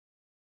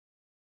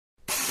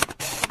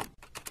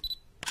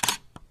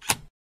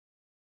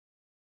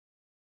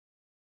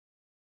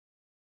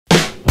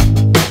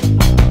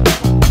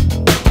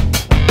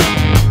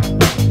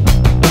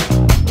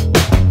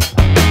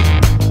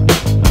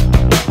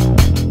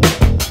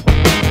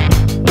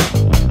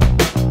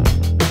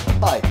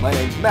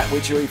Matt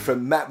Widgery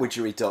from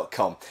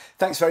mattwidgery.com.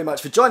 Thanks very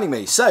much for joining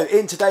me. So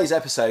in today's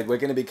episode we're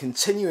going to be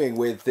continuing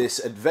with this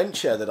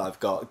adventure that I've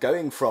got,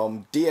 going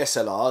from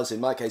DSLRs, in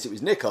my case it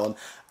was Nikon,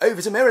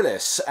 over to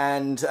mirrorless,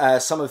 and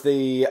some of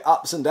the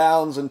ups and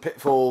downs and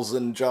pitfalls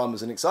and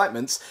dramas and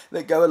excitements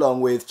that go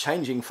along with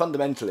changing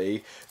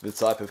fundamentally the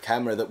type of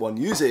camera that one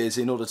uses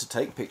in order to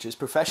take pictures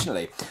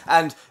professionally.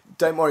 And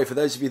don't worry, for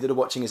those of you that are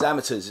watching as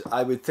amateurs,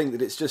 I would think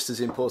that it's just as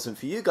important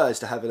for you guys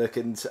to have a look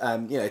and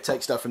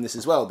take stuff from this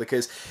as well,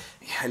 because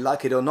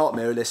like it or not,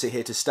 mirrorless are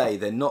here to stay.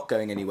 They're not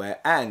going anywhere.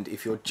 And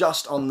if you're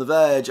just on the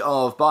verge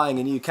of buying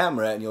a new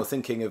camera and you're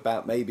thinking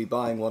about maybe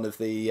buying one of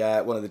the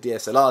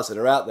DSLRs that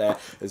are out there,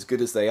 as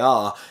good as they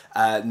are,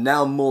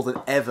 now more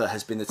than ever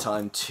has been the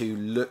time to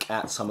look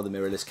at some of the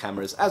mirrorless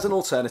cameras as an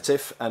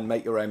alternative and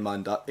make your own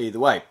mind up either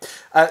way.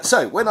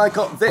 So when I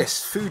got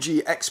this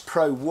Fuji X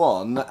Pro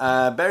 1,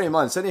 bear in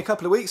mind it's only a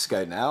couple of weeks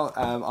ago now.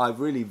 I'm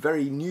really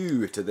very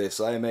new to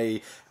this. I am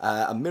a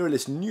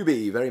mirrorless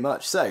newbie, very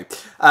much so.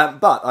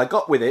 But I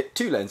got with it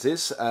two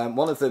lenses.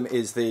 One of them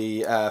is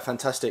the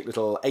fantastic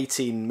little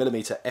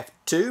 18mm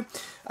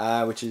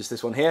f2, which is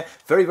this one here.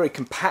 Very, very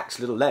compact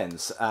little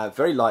lens,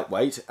 very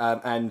lightweight,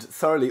 and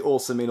thoroughly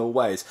awesome in all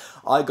ways.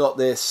 I got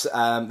this,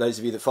 those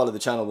of you that follow the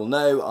channel will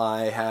know,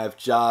 I have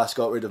just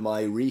got rid of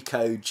my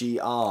Ricoh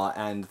GR,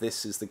 and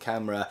this is the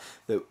camera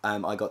that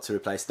I got to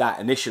replace that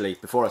initially,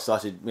 before I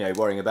started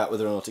worrying about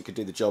whether or not it could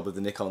do the job of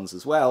the Nikons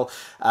as well.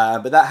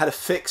 But that had a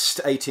fixed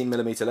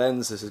 18mm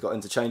lens. This has got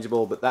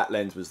interchangeable, but that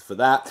lens was for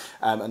that.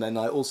 And then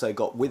I also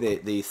got with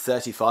it the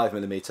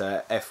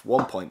 35mm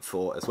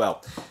f1.4 as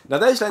well. Now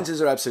those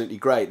lenses are absolutely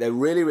great. They're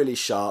really, really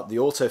sharp. The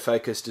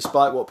autofocus,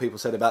 despite what people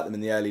said about them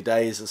in the early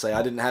days, I say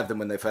I didn't have them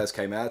when they first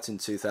came out in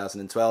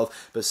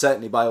 2012, but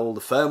certainly by all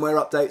the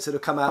firmware updates that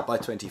have come out by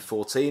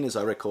 2014 as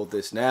I record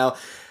this now,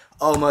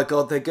 oh my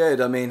god, they're good.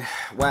 I mean,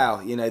 wow,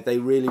 they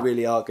really,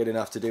 really are good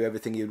enough to do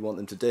everything you'd want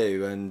them to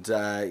do. And,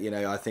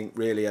 I think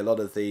really a lot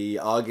of the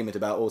argument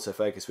about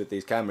autofocus with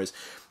these cameras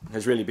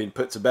has really been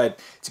put to bed.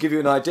 To give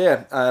you an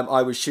idea,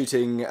 I was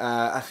shooting,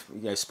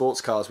 sports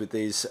cars with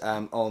these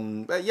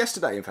on,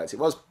 yesterday, in fact, it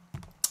was,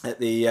 at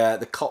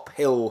the Cop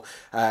Hill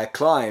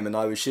climb, and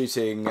I was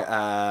shooting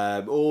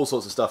all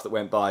sorts of stuff that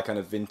went by, kind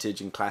of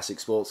vintage and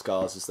classic sports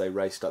cars as they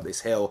raced up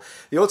this hill.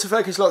 The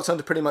autofocus locked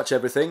onto pretty much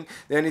everything.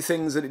 The only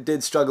things that it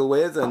did struggle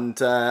with,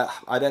 and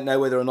I don't know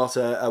whether or not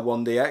a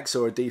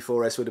 1DX or a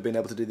D4S would have been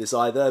able to do this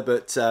either,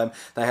 but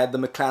they had the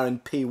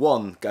McLaren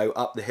P1 go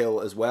up the hill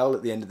as well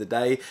at the end of the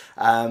day.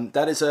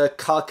 That is a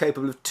car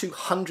capable of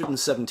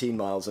 217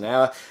 miles an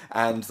hour,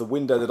 and the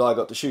window that I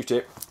got to shoot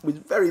it was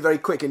very, very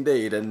quick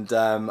indeed, and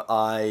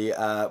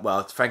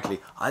well, frankly,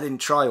 I didn't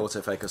try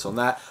autofocus on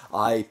that.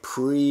 I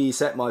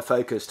preset my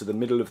focus to the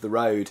middle of the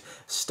road,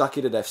 stuck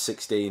it at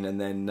f16, and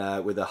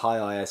then with a high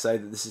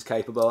ISO that this is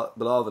capable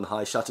of and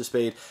high shutter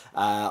speed,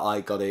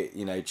 I got it,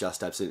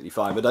 just absolutely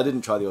fine. But I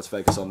didn't try the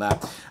autofocus on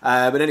that.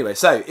 But anyway,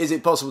 so is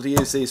it possible to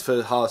use these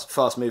for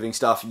fast-moving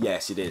stuff?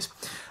 Yes, it is.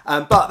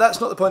 But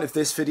that's not the point of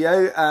this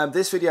video.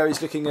 This video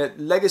is looking at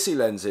legacy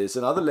lenses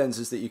and other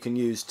lenses that you can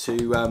use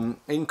to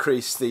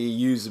increase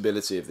the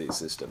usability of these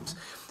systems.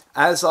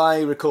 As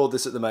I record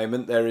this at the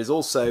moment, there is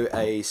also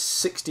a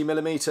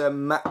 60mm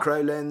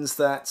macro lens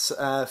that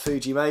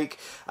Fuji make.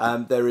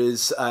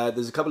 There's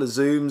a couple of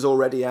zooms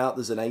already out.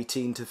 There's an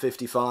 18 to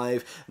 55,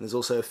 and there's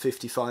also a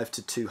 55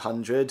 to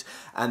 200,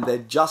 and they're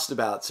just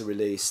about to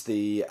release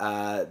the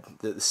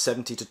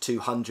 70 to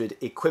 200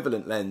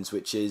 equivalent lens,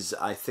 which is,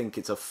 I think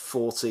it's a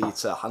 40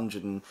 to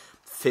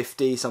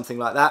 150, something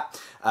like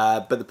that.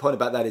 But the point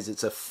about that is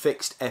it's a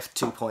fixed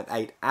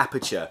f2.8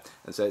 aperture,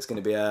 and so it's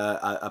going to be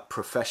a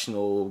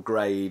professional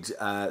grade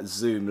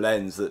zoom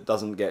lens that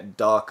doesn't get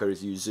darker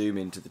as you zoom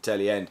into the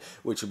telly end,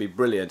 which will be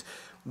brilliant.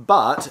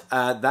 But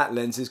that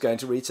lens is going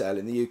to retail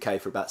in the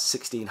UK for about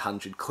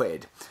 1,600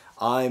 quid.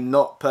 I'm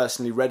not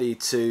personally ready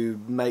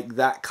to make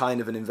that kind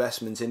of an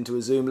investment into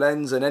a zoom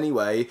lens, and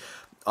anyway,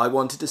 I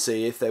wanted to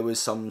see if there was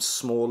some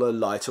smaller,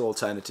 lighter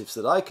alternatives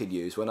that I could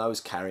use when I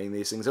was carrying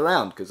these things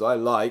around, because I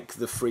like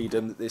the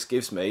freedom that this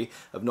gives me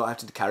of not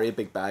having to carry a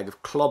big bag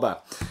of clobber.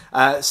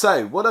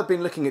 So what I've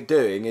been looking at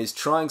doing is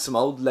trying some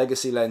old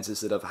legacy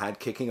lenses that I've had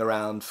kicking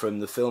around from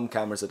the film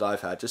cameras that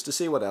I've had, just to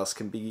see what else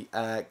can be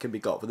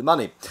got for the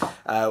money,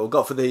 or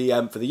got for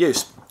the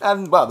use.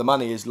 And well, the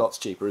money is lots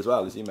cheaper as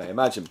well, as you may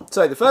imagine.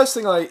 So the first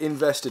thing I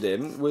invested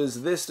in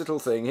was this little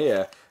thing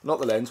here. Not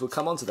the lens, we'll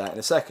come on to that in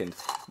a second,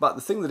 but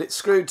the thing that it's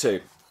screwed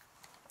to.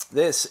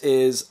 This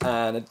is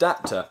an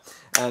adapter,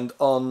 and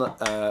on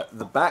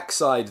the back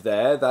side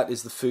there, that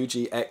is the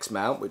Fuji X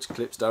mount, which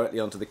clips directly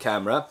onto the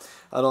camera,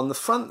 and on the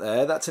front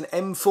there, that's an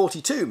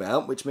M42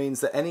 mount, which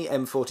means that any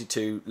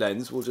M42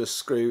 lens will just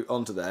screw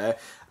onto there,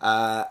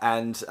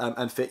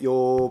 and fit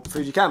your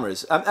Fuji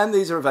cameras. And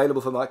these are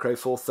available for Micro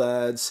Four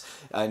Thirds,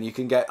 and you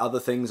can get other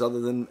things other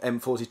than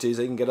M42s.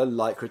 So you can get a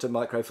Leica to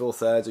Micro Four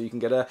Thirds, or you can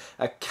get a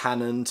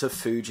Canon to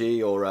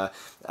Fuji, or a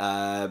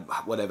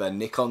whatever,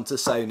 Nikon to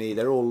Sony.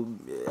 They're all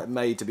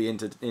made to be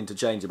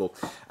interchangeable.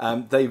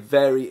 They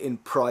vary in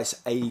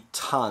price a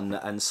ton,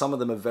 and some of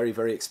them are very,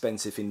 very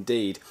expensive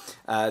indeed.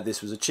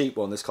 This was a cheap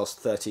one. This cost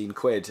 13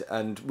 quid,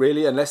 and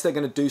really, unless they're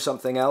going to do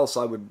something else,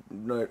 I would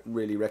not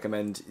really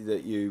recommend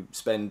that you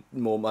spend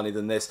more money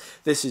than this.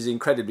 This is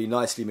incredibly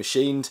nicely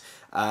machined.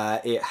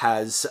 It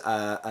has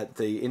at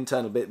the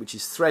internal bit, which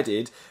is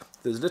threaded,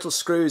 there's little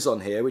screws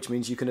on here, which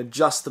means you can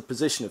adjust the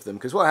position of them,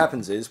 because what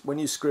happens is when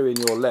you screw in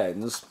your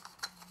lens,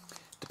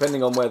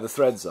 depending on where the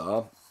threads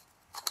are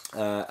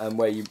and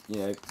where you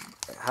know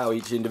how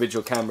each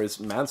individual camera is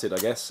mounted, I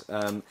guess,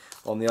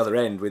 on the other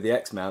end with the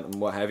X mount and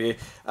what have you,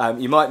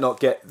 you might not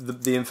get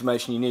the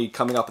information you need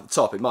coming up at the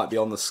top. It might be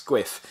on the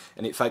squiff,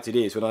 and in fact it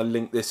is. When I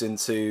link this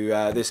into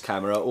this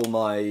camera, all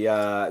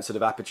my sort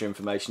of aperture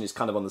information is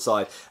kind of on the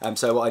side,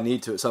 so what I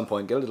need to at some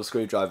point, get a little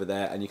screwdriver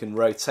there, and you can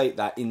rotate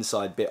that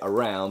inside bit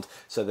around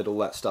so that all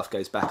that stuff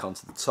goes back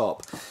onto the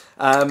top.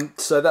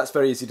 So that's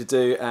very easy to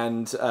do,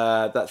 and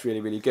that's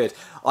really, really good.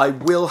 I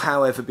will,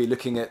 however, be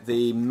looking at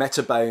the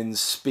Metabones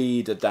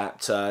speed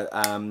adapter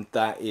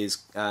that is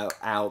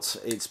out.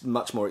 It's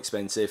much more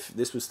expensive.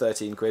 This was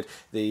 13 quid.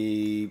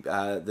 The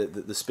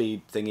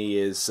speed thingy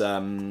is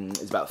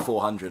about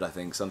 400, I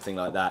think, something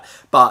like that.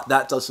 But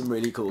that does some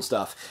really cool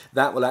stuff.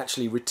 That will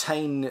actually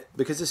retain,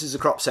 because this is a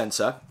crop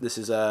sensor, this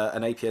is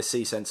an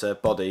APS-C sensor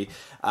body,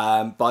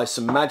 by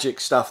some magic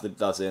stuff that it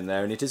does in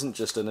there, and it isn't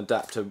just an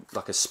adapter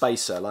like a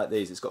spacer like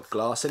these. It's got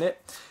glass in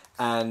it.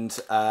 And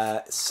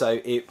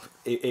so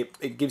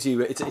it gives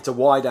you, it's a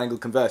wide angle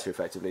converter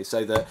effectively,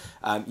 so that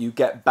you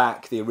get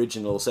back the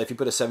original. So if you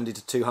put a 70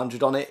 to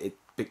 200 on it,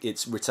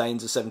 it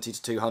retains a 70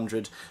 to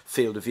 200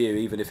 field of view,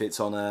 even if it's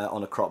on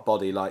a crop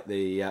body like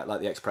the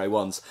X Pro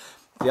ones.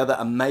 The other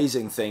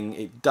amazing thing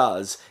it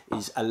does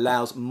is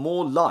allows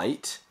more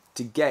light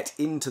to get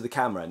into the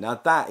camera. Now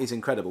that is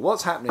incredible.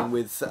 What's happening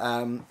with the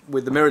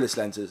mirrorless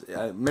lenses,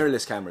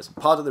 mirrorless cameras?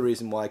 Part of the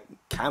reason why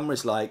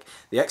cameras like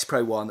the X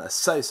Pro 1 are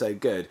so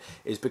good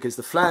is because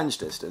the flange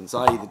distance,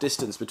 i.e. the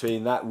distance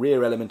between that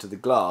rear element of the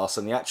glass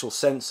and the actual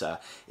sensor,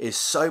 is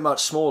so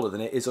much smaller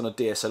than it is on a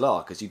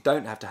DSLR, because you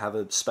don't have to have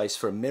a space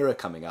for a mirror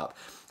coming up.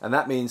 And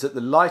that means that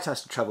the light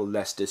has to travel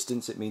less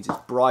distance. It means it's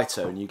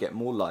brighter and you get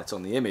more light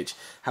on the image.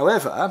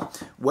 However,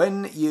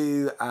 when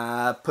you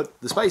put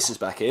the spacers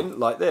back in,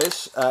 like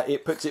this,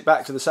 it puts it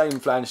back to the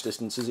same flange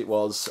distance as it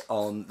was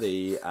on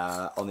the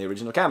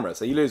original camera.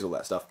 So you lose all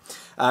that stuff.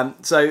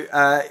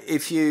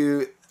 If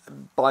you,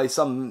 by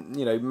some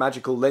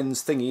magical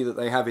lens thingy that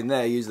they have in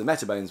there, use the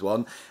Metabones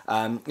one,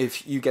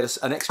 if you get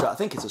an extra, I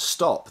think it's a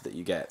stop that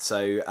you get.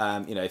 So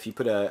if you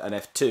put an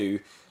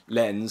f2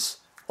 lens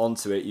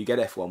onto it, you get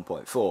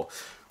f1.4,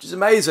 which is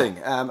amazing,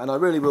 and I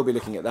really will be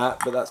looking at that,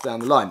 but that's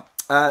down the line.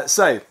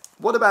 So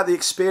what about the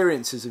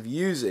experiences of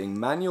using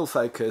manual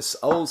focus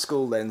old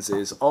school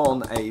lenses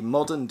on a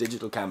modern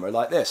digital camera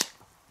like this?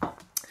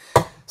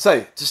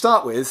 So to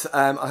start with,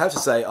 I have to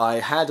say I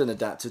had an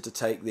adapter to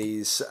take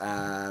these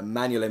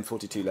manual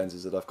M42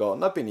 lenses that I've got,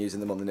 and I've been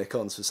using them on the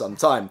Nikons for some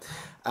time.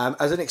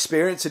 As an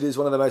experience, it is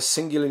one of the most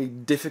singularly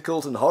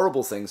difficult and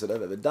horrible things that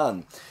I've ever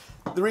done.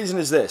 The reason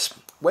is this: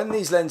 when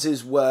these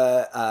lenses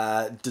were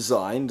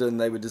designed,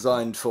 and they were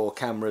designed for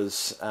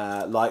cameras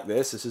like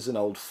this is an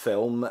old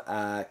film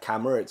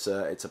camera, it's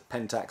a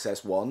Pentax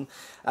S1,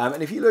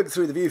 and if you look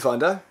through the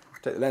viewfinder,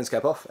 take the lens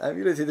cap off, if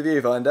you look through the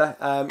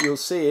viewfinder, you'll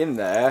see in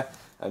there,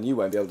 and you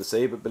won't be able to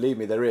see, but believe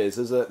me,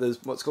 there's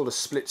what's called a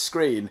split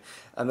screen,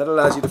 and that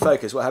allows you to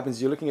focus. What happens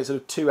is you're looking at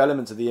sort of two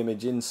elements of the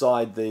image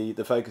inside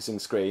the focusing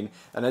screen,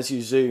 and as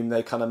you zoom,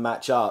 they kind of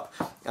match up,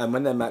 and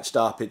when they're matched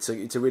up, it's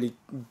a really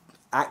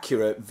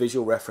accurate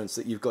visual reference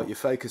that you've got your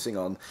focusing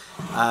on.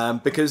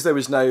 Because there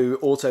was no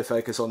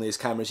autofocus on these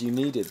cameras, you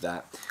needed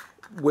that.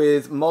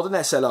 With modern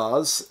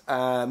SLRs,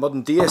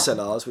 modern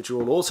DSLRs, which are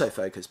all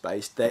autofocus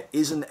based, there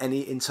isn't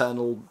any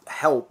internal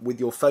help with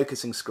your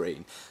focusing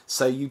screen.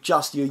 So you're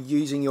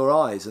using your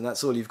eyes, and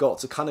that's all you've got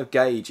to kind of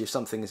gauge if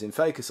something is in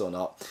focus or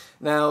not.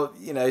 Now,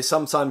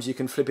 sometimes you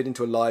can flip it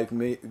into a live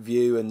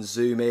view and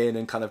zoom in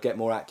and kind of get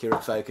more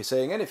accurate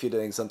focusing. And if you're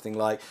doing something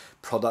like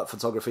product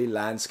photography,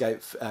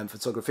 landscape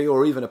photography,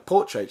 or even a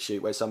portrait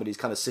shoot where somebody's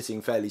kind of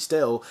sitting fairly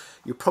still,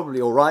 you're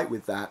probably all right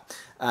with that.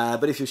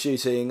 But if you're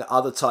shooting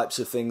other types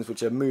of things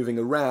which are moving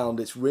around,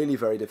 it's really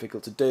very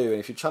difficult to do. And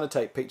if you're trying to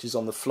take pictures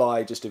on the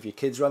fly, just of your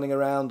kids running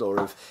around, or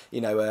of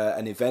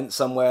an event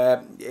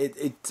somewhere,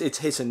 it's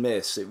hit and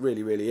miss. It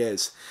really, really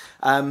is.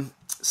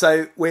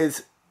 So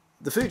with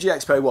the Fuji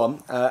X Pro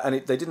 1, and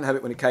they didn't have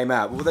it when it came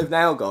out, but what they've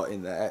now got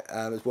in there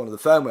as one of the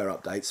firmware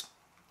updates.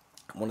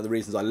 One of the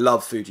reasons I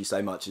love Fuji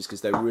so much is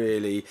because they're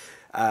really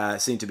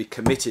seem to be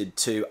committed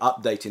to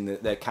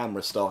updating their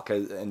camera stock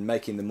and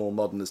making them more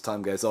modern as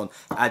time goes on,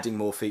 adding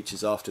more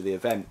features after the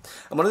event.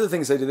 And one of the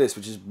things they do this,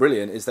 which is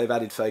brilliant, is they've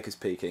added focus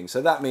peaking.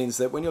 So that means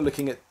that when you're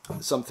looking at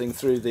something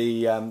through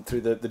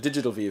the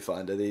digital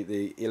viewfinder,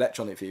 the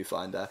electronic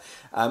viewfinder,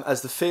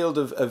 as the field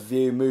of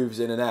view moves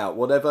in and out,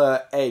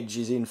 whatever edge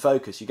is in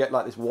focus, you get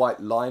like this white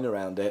line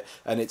around it,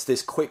 and it's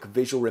this quick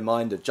visual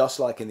reminder, just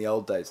like in the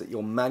old days, that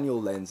your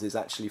manual lens is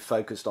actually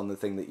focused on the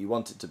thing that you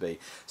want it to be.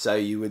 So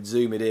you would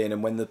zoom it in,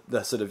 and when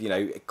the sort of, you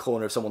know,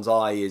 corner of someone's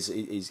eye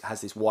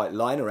has this white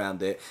line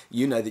around it,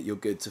 you know that you're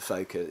good to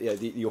focus. Yeah,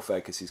 your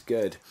focus is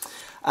good.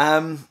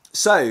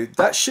 So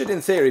that should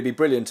in theory be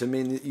brilliant to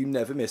mean that you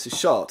never miss a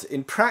shot.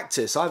 In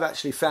practice, I've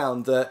actually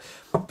found that,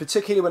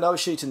 particularly when I was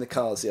shooting the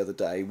cars the other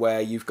day, where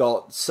you've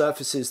got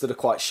surfaces that are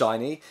quite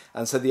shiny,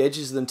 and so the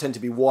edges of them tend to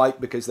be white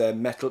because they're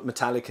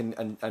metallic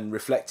and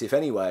reflective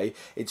anyway,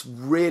 it's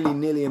really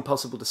nearly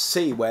impossible to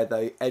see where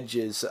the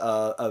edges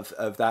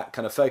of that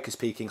kind of focus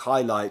peaking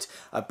highlight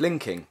are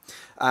blinking.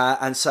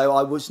 And so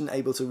I wasn't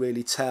able to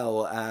really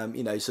tell,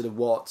 you know, sort of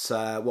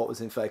what was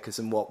in focus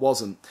and what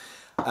wasn't.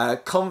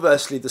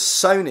 Conversely, the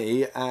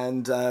Sony,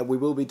 and we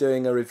will be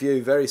doing a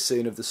review very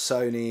soon of the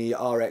Sony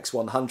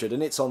RX100,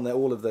 and it's on a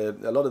lot of the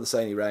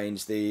Sony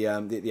range. The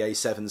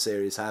A7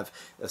 series have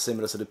a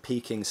similar sort of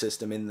peaking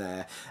system in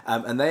there,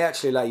 and they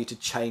actually allow you to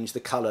change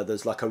the colour.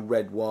 There's like a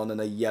red one and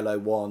a yellow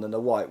one and a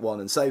white one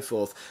and so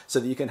forth,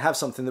 so that you can have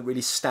something that really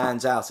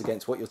stands out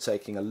against what you're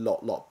taking a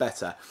lot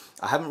better.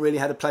 I haven't really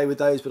had a play with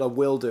those, but I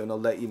will do, and I'll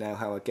let you know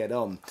how I get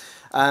on.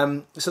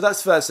 So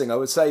that's the first thing. I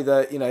would say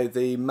that, you know,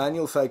 the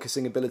manual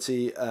focusing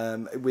ability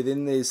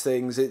within these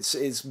things,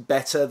 it's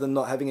better than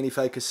not having any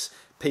focus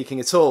peaking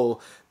at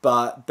all,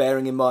 but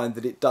bearing in mind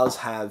that it does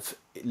have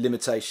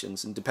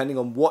limitations, and depending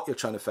on what you're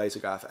trying to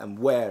photograph and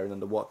where and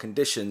under what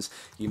conditions,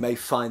 you may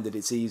find that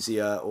it's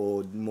easier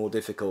or more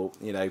difficult.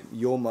 You know,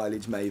 your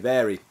mileage may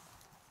vary.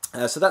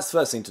 So that's the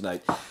first thing to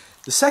note.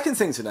 The second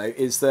thing to note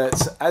is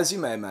that, as you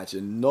may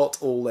imagine, not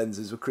all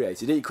lenses were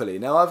created equally.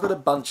 Now, I've got a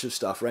bunch of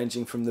stuff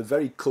ranging from the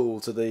very cool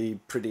to the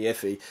pretty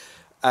iffy.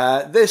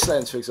 This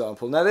lens, for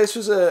example. Now, this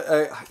was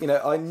you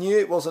know, I knew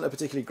it wasn't a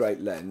particularly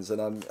great lens,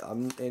 and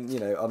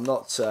I'm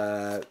not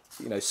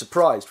you know,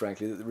 surprised,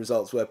 frankly, that the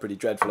results were pretty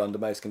dreadful under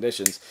most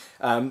conditions.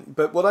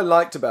 But what I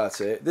liked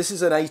about it, this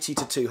is an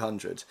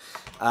 80-200,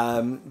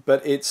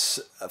 but it's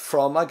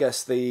from, I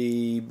guess,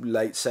 the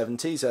late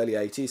 70s, early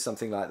 80s,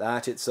 something like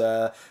that. It's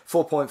a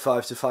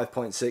 4.5 to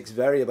 5.6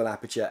 variable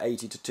aperture,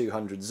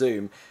 80-200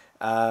 zoom.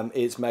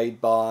 It's made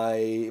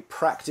by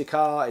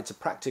Praktica. It's a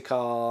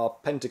Praktica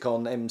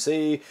Pentacon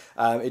MC.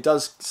 It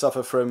does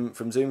suffer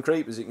from zoom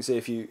creep, as you can see.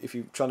 If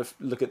you're trying to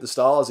look at the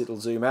stars, it'll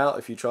zoom out.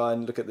 If you try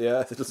and look at the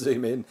Earth, it'll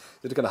zoom in.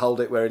 It's going to hold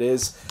it where it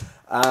is.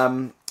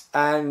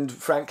 And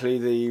frankly,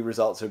 the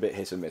results are a bit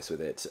hit and miss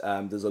with it.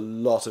 There's a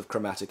lot of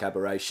chromatic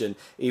aberration.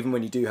 Even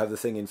when you do have the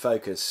thing in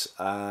focus,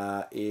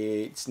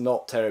 it's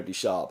not terribly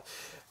sharp.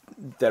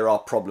 There are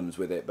problems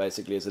with it,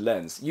 basically, as a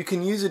lens. You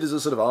can use it as a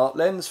sort of art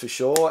lens, for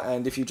sure,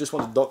 and if you just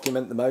want to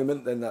document the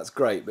moment, then that's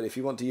great. But if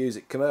you want to use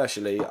it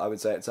commercially, I would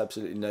say it's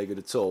absolutely no good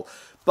at all.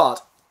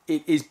 But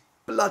it is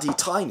bloody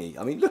tiny.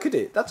 I mean, look at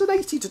it. That's an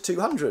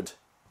 80-200.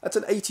 That's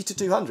an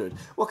 80-200.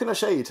 What can I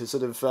show you to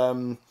sort of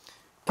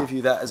give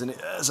you that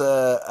as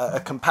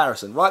a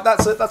comparison? Right,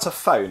 that's a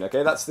phone,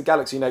 okay? That's the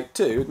Galaxy Note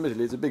 2.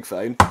 Admittedly, it's a big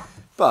phone,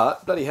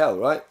 but bloody hell,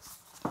 right?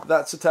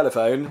 That's a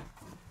telephone.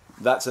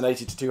 That's an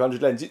 80-200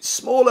 lens. It's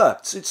smaller.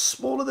 It's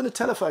smaller than a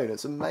telephone.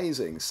 It's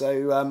amazing.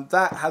 So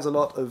that has a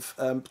lot of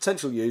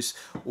potential use,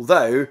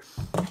 although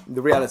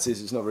the reality is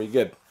it's not very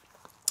good.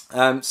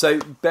 So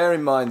bear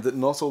in mind that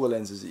not all the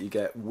lenses that you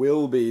get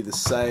will be the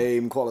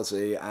same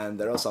quality, and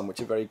there are some which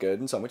are very good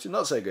and some which are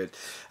not so good.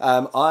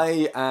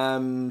 I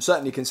am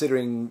certainly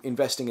considering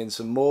investing in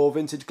some more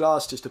vintage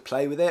glass just to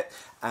play with it,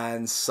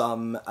 and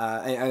some.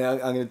 And I'm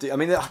going to do. I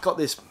mean, I got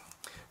this.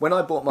 When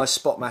I bought my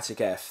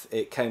Spotmatic F,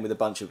 it came with a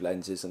bunch of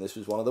lenses, and this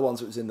was one of the ones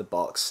that was in the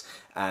box.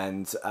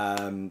 And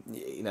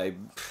you know,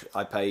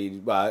 I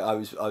paid. Well, I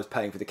was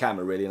paying for the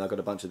camera really, and I got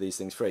a bunch of these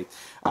things free.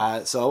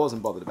 So I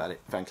wasn't bothered about it,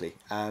 frankly.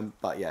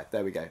 But yeah,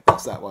 there we go.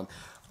 That's that one.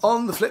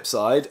 On the flip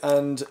side,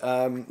 and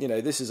you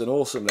know, this is an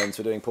awesome lens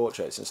for doing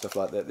portraits and stuff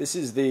like that. This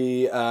is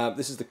the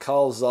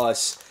Carl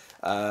Zeiss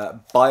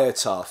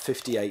Biotar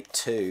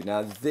 58-2.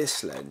 Now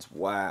this lens,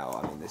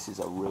 wow, I mean, this is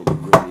a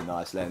really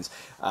nice lens.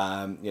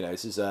 You know,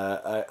 this is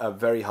a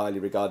very highly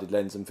regarded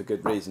lens, and for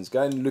good reasons.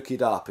 Go and look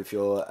it up if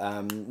you're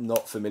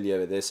not familiar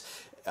with this.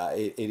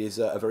 It is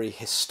a very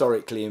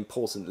historically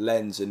important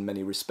lens in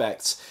many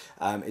respects.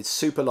 It's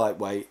super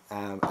lightweight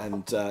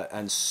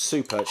and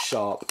super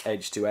sharp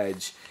edge to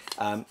edge.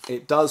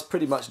 It does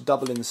pretty much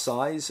double in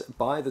size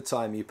by the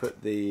time you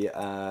put the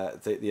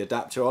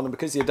adapter on, and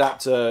because the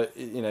adapter,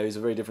 you know, is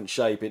a very different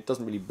shape, it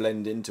doesn't really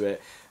blend into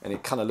it, and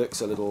it kind of looks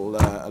a little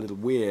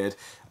weird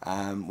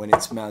when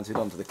it's mounted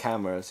onto the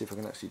camera. Let's see if I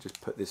can actually just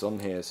put this on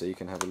here so you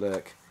can have a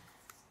look.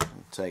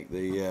 Take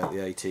the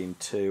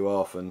 18-2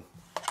 off and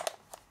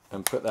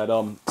put that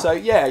on. So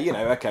yeah, you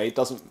know, okay,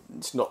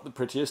 it's not the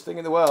prettiest thing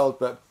in the world,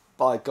 but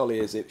by golly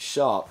is it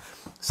sharp.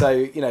 So,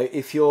 you know,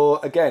 if you're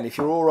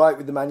all right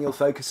with the manual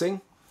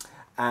focusing,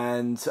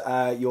 and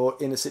you're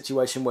in a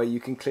situation where you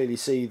can clearly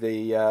see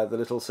the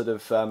little sort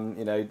of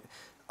you know,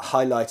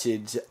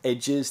 highlighted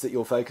edges that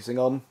you're focusing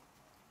on,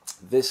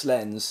 this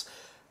lens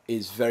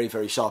is very,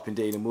 very sharp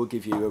indeed, and will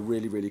give you a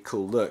really, really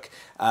cool look.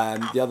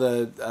 The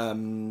other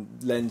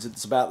lens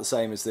that's about the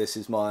same as this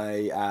is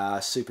my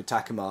Super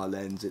Takumar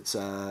lens. It's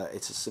an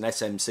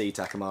SMC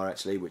Takumar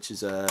actually, which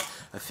is a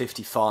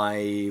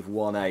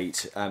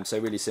 55-1.8. So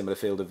really similar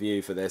field of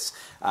view for this,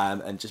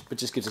 but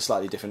just gives a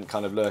slightly different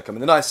kind of look. I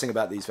mean, the nice thing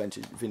about these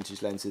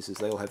vintage lenses is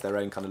they all have their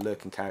own kind of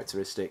look and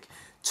characteristic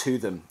to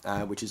them,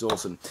 which is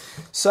awesome.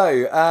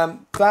 So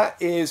that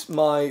is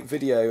my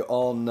video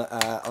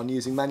on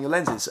using manual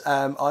lenses.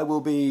 I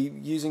will be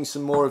using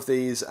some more of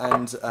these,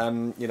 and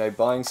you know,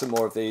 buying some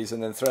more of these,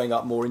 and then throwing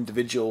up more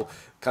individual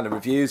kind of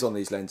reviews on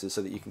these lenses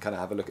so that you can kind of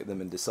have a look at them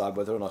and decide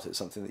whether or not it's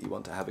something that you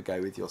want to have a go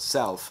with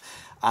yourself.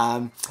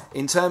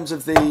 In terms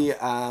of the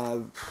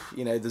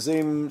you know, the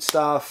zoom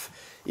stuff,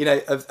 you know,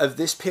 of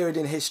this period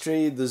in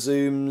history, the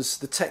zooms,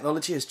 the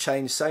technology has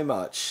changed so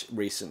much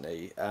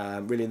recently,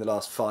 really in the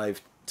last 5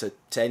 to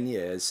 10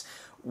 years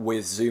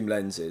with zoom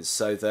lenses,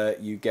 so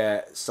that you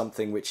get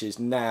something which is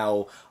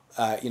now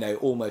you know,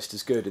 almost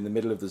as good in the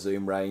middle of the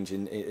zoom range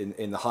in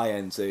the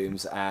high-end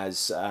zooms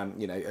as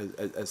you know,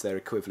 as their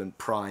equivalent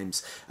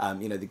primes.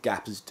 You know, the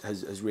gap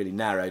has really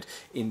narrowed.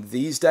 In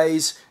these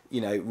days,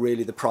 you know,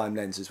 really the prime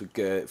lenses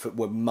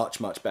were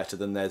much better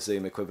than their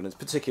zoom equivalents.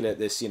 Particularly at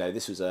this, you know,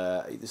 this was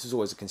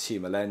always a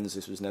consumer lens.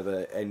 This was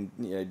never, you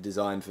know,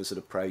 designed for sort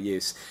of pro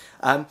use.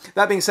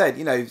 That being said,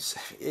 you know,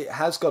 it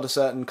has got a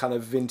certain kind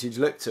of vintage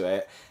look to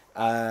it,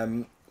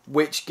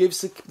 which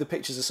gives the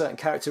pictures a certain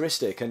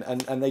characteristic,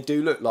 and they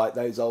do look like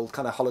those old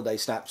kind of holiday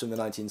snaps from the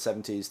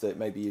 1970s that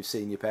maybe you've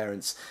seen your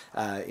parents,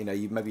 you know,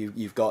 maybe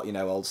you've got, you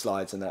know, old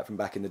slides and that from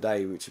back in the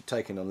day which have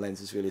taken on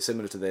lenses really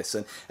similar to this,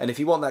 and if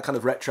you want that kind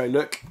of retro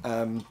look,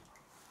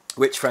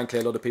 which frankly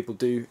a lot of people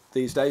do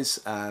these days,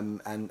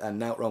 and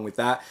not wrong with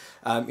that,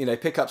 you know,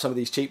 pick up some of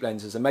these cheap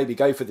lenses and maybe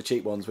go for the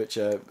cheap ones, which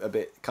are a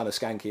bit kind of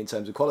skanky in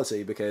terms of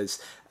quality, because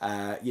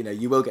you know,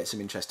 you will get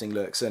some interesting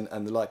looks,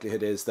 and the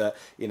likelihood is that,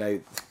 you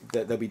know,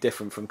 that they'll be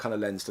different from kind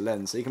of lens to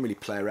lens, so you can really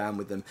play around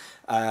with them.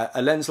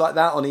 A lens like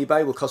that on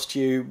eBay will cost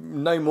you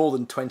no more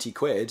than 20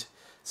 quid.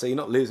 So you're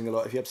not losing a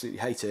lot if you absolutely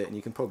hate it, and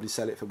you can probably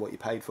sell it for what you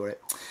paid for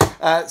it.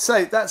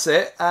 So that's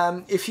it.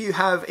 If you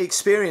have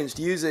experienced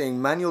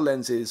using manual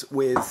lenses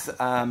with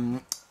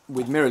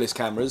mirrorless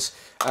cameras,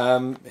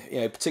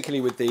 you know,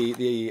 particularly with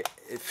the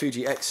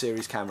Fuji X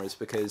series cameras,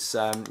 because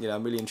you know,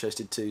 I'm really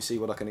interested to see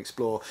what I can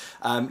explore.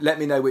 Let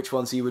me know which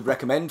ones you would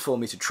recommend for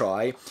me to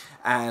try,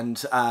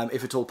 and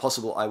if at all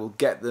possible, I will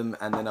get them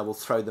and then I will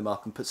throw them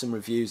up and put some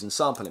reviews and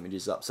sample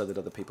images up so that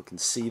other people can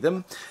see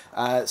them.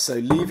 So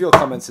leave your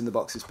comments in the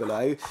boxes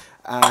below,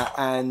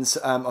 and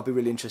I'll be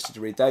really interested to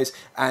read those.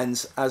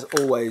 And as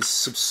always,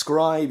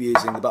 subscribe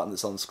using the button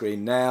that's on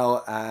screen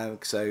now.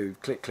 So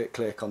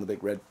click on the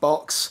big red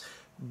box.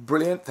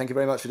 Brilliant. Thank you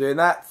very much for doing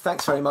that.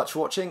 Thanks very much for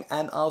watching,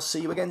 and I'll see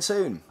you again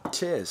soon.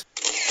 Cheers.